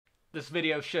This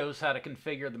video shows how to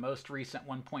configure the most recent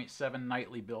 1.7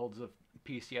 nightly builds of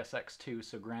PCSX2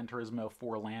 so Gran Turismo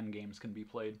 4 LAN games can be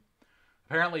played.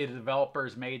 Apparently the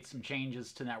developers made some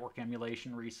changes to network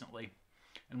emulation recently,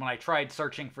 and when I tried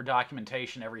searching for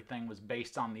documentation, everything was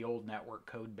based on the old network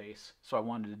code base, so I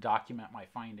wanted to document my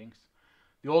findings.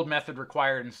 The old method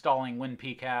required installing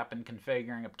WinPCAP and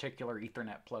configuring a particular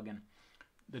Ethernet plugin.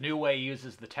 The new way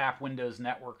uses the Tap Windows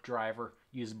network driver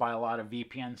used by a lot of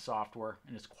VPN software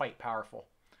and is quite powerful.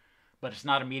 But it's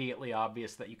not immediately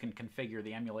obvious that you can configure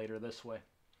the emulator this way.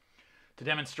 To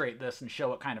demonstrate this and show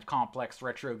what kind of complex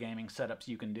retro gaming setups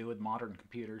you can do with modern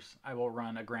computers, I will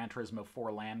run a Gran Turismo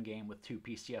 4 LAN game with two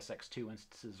PCSX2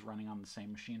 instances running on the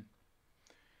same machine.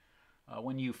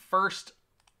 When you first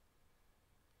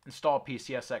install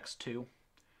PCSX2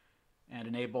 and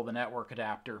enable the network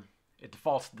adapter, it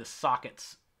defaults to the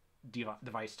sockets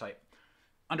device type.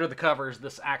 Under the covers,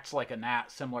 this acts like a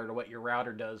NAT similar to what your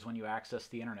router does when you access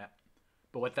the internet.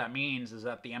 But what that means is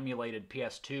that the emulated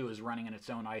PS2 is running in its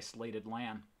own isolated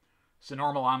LAN. So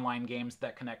normal online games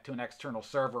that connect to an external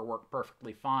server work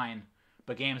perfectly fine,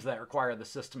 but games that require the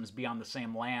systems be on the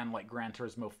same LAN like Gran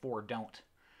Turismo 4 don't.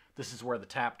 This is where the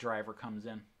tap driver comes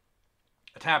in.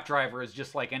 A tap driver is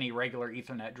just like any regular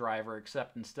Ethernet driver,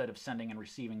 except instead of sending and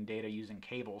receiving data using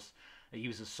cables, it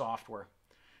uses software.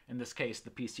 In this case, the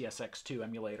PCSX2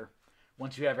 emulator.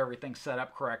 Once you have everything set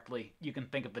up correctly, you can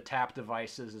think of the tap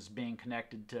devices as being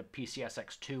connected to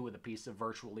PCSX2 with a piece of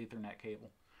virtual Ethernet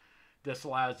cable. This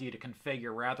allows you to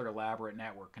configure rather elaborate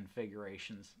network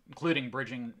configurations, including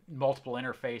bridging multiple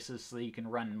interfaces so that you can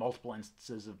run multiple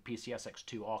instances of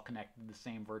PCSX2 all connected to the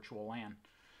same virtual LAN.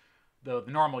 Though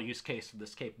the normal use case of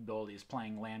this capability is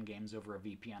playing LAN games over a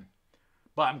VPN.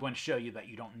 But I'm going to show you that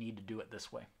you don't need to do it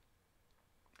this way.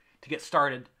 To get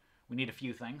started, we need a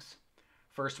few things.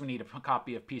 First, we need a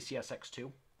copy of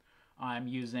PCSX2. I'm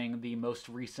using the most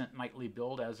recent nightly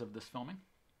build as of this filming.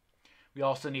 We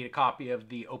also need a copy of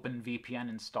the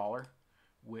OpenVPN installer,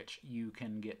 which you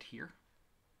can get here.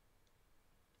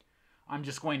 I'm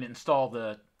just going to install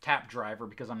the tap driver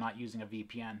because I'm not using a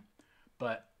VPN,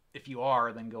 but if you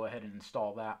are, then go ahead and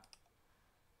install that.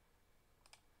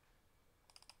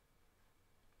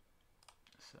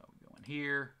 So go in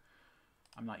here.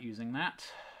 I'm not using that.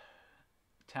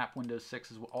 Tap Windows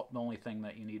 6 is the only thing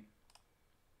that you need.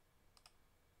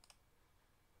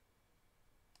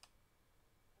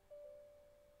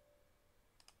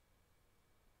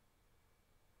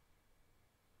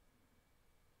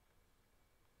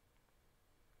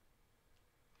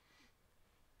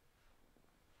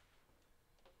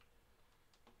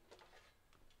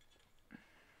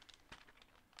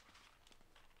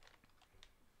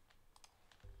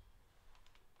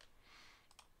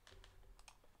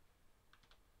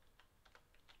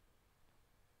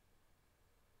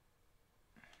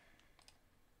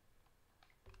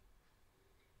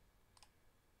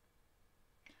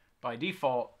 By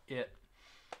default, it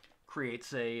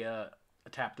creates a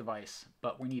tap device,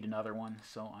 but we need another one,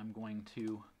 so I'm going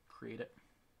to create it.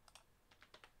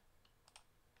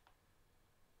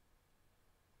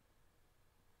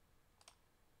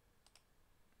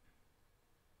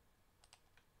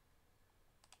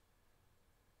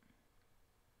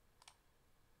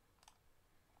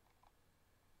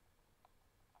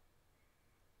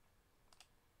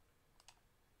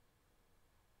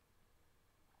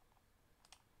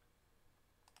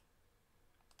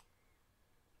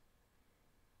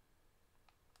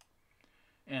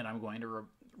 And I'm going to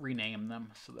rename them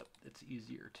so that it's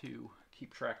easier to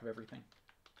keep track of everything.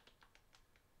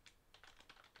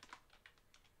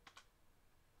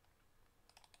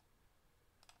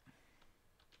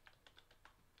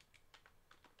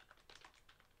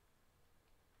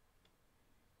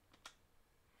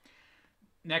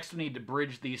 Next, we need to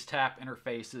bridge these tap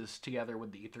interfaces together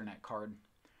with the Ethernet card.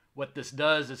 What this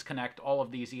does is connect all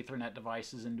of these Ethernet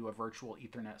devices into a virtual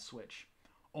Ethernet switch.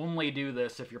 Only do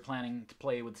this if you're planning to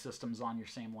play with systems on your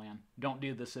same LAN. Don't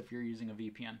do this if you're using a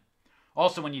VPN.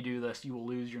 Also, when you do this, you will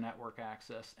lose your network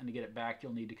access, and to get it back,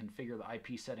 you'll need to configure the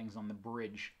IP settings on the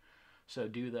bridge. So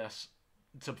do this.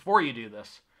 So before you do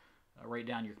this, write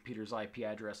down your computer's IP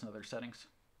address and other settings.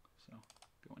 So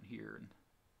go in here and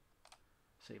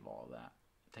save all of that.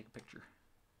 Take a picture.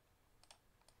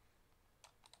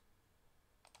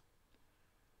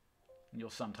 And you'll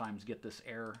sometimes get this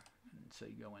error. And so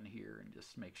you go in here and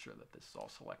just make sure that this is all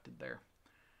selected there.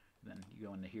 Then you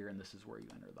go into here, and this is where you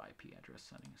enter the IP address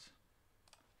settings.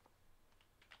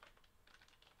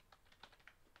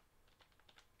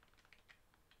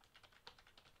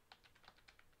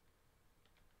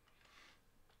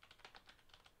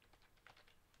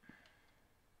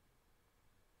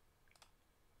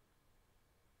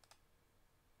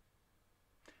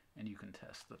 And you can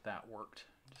test that that worked.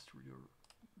 Just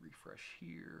refresh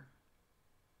here.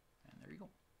 And there you go.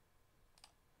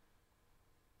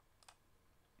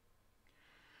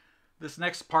 This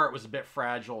next part was a bit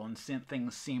fragile, and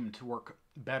things seemed to work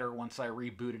better once I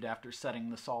rebooted after setting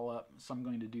this all up. So I'm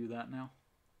going to do that now.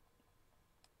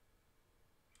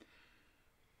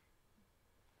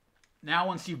 Now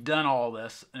once you've done all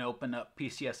this and open up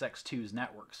PCSX2's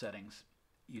network settings,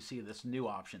 you see this new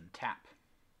option, Tap.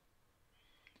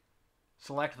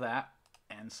 Select that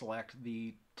and select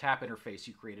the tap interface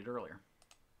you created earlier.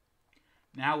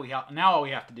 Now all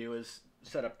we have to do is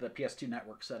set up the PS2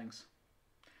 network settings.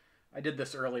 I did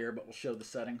this earlier, but we'll show the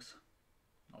settings.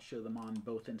 I'll show them on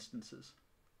both instances.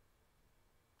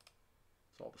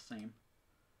 It's all the same.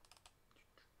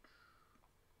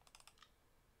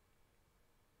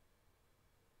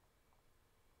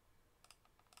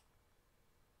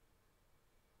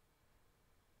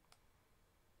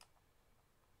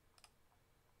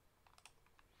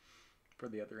 For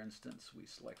the other instance, we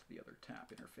select the other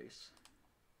tap interface.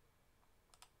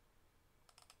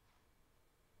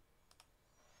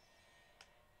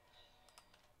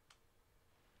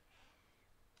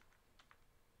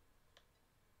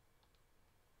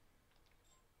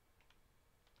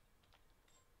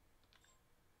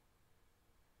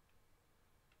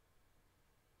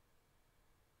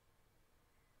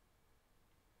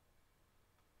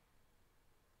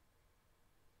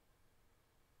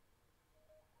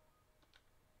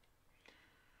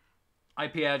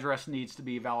 IP address needs to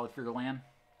be valid for your LAN.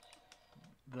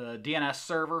 The DNS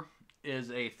server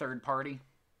is a third-party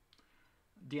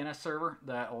DNS server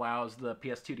that allows the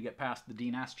PS2 to get past the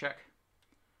DNS check.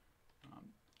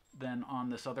 Then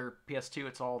on this other PS2,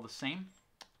 it's all the same,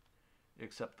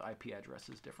 except the IP address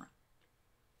is different.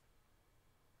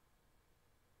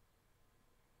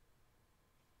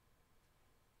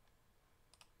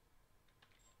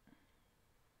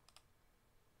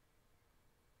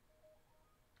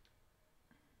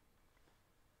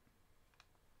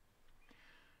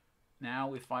 Now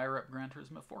we fire up Gran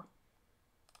Turismo 4.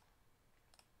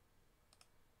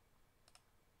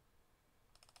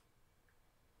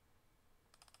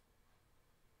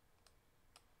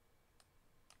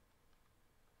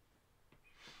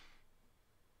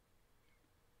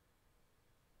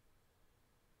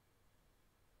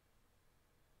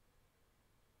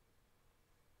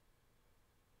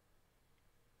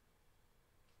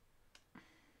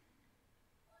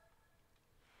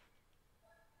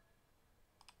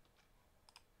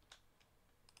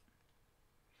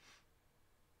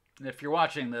 And if you're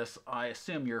watching this, I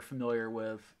assume you're familiar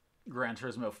with Gran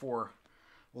Turismo 4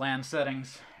 LAN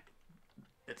settings.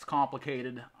 It's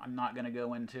complicated. I'm not going to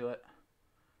go into it.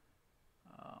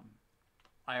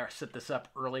 I set this up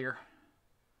earlier.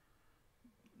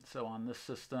 So on this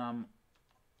system,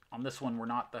 on this one, we're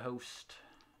not the host.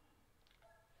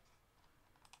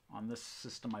 On this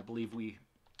system, I believe we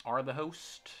are the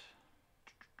host.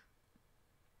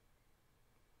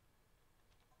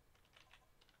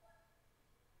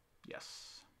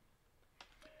 Yes.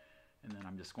 And then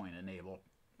I'm just going to enable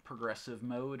progressive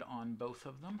mode on both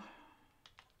of them,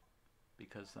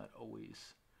 because that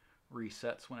always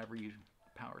resets whenever you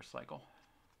power cycle.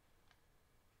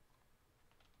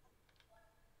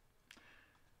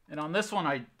 And on this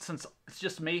one, since it's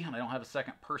just me and I don't have a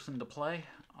second person to play,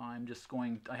 I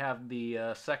have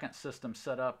the second system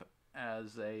set up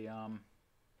as a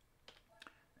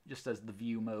just as the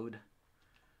view mode,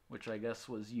 which I guess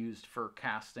was used for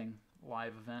casting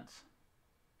live events.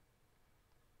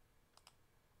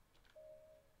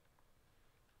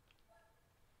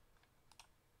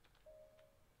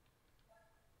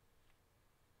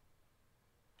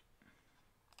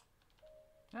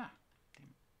 Yeah.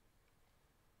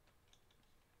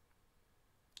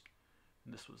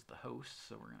 And this was the host,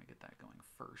 so we're going to get that going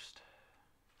first.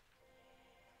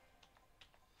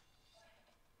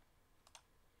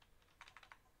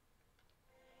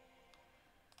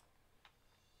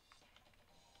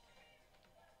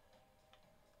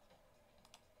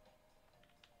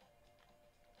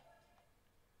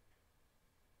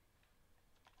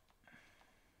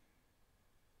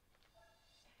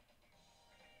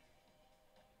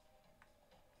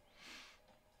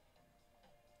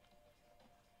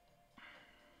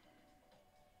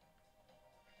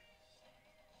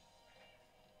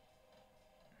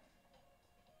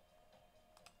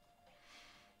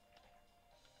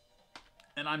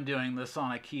 And I'm doing this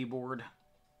on a keyboard,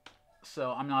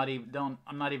 so I'm not even going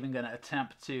to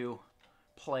attempt to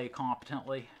play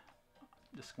competently.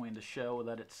 I'm just going to show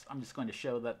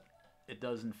that it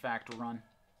does in fact run.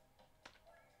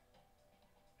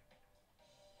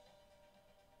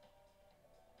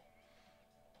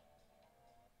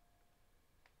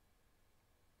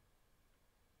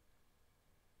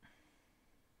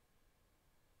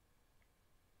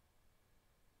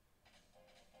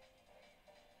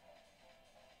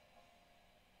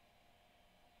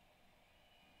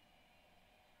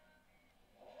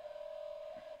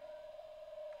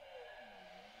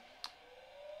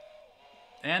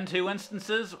 And 2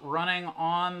 instances running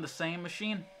on the same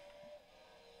machine.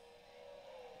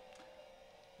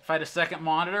 If I had a second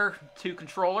monitor, 2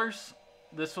 controllers,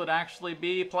 this would actually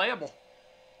be playable.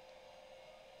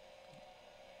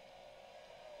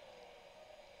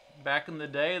 Back in the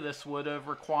day, this would have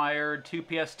required 2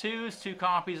 PS2s, 2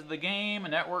 copies of the game, a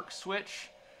network switch.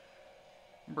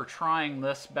 I remember trying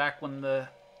this back when the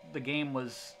game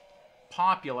was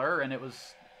popular, and it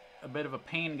was a bit of a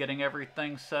pain getting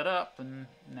everything set up, and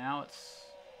now it's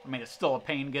still a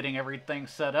pain getting everything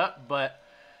set up, but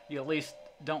you at least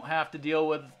don't have to deal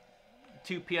with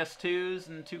 2 PS2s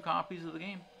and 2 copies of the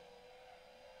game.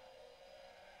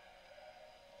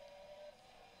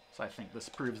 So I think this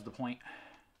proves the point.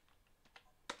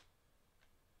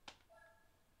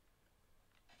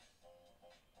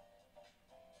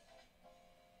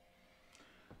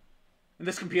 And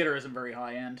this computer isn't very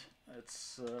high-end.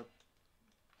 It's a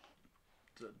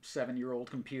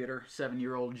 7-year-old computer,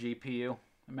 7-year-old GPU.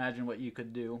 Imagine what you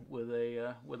could do with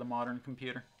a modern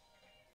computer.